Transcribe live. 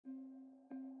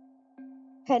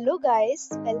Hello guys,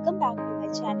 welcome back to my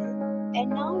channel, and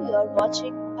now you are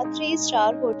watching a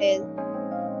 3-star hotel.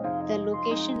 The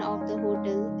location of the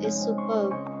hotel is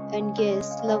superb and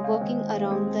guests love walking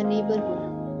around the neighborhood.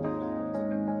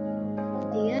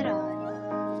 There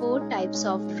are 4 types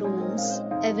of rooms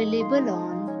available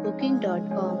on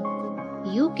booking.com.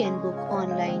 You can book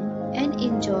online and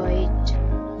enjoy it.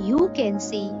 You can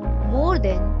see more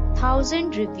than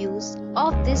 1000 reviews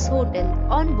of this hotel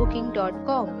on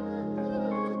booking.com.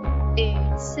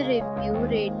 Its review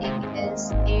rating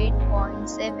is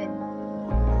 8.7,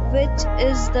 which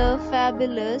is the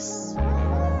fabulous.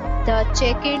 The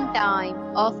check-in time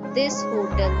of this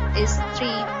hotel is 3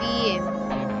 p.m.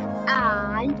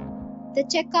 and the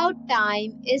checkout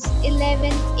time is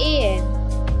 11 a.m.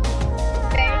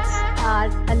 Pets are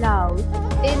allowed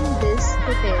in this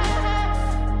hotel.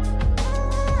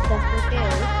 The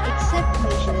hotel accepts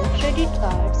major credit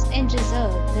cards and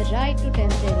reserves the right to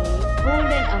temporarily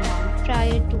hold an amount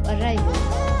prior to arrival.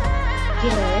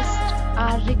 Guests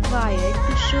are required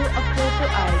to show a photo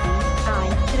ID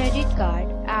and credit card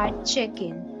at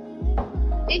check-in.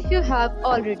 If you have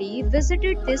already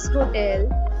visited this hotel,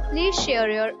 please share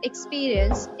your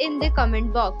experience in the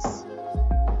comment box.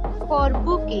 For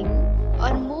booking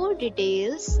or more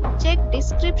details, check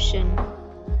description.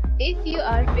 If you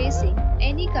are facing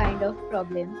any kind of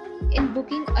problem in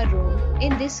booking a room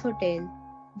in this hotel,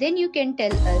 then you can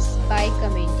tell us by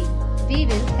commenting. We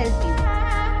will help you.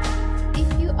 If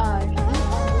you are new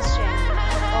on this channel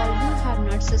or you have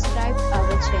not subscribed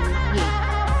our channel yet,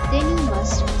 then you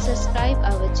must subscribe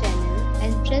our channel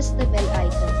and press the bell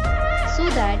icon so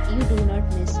that you do not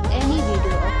miss any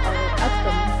video of our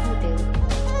upcoming hotel.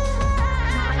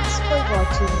 Thanks for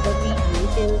watching the video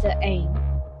till the end.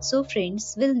 So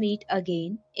friends, we'll meet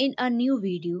again in a new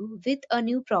video with a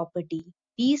new property.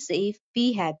 Be safe,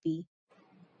 be happy.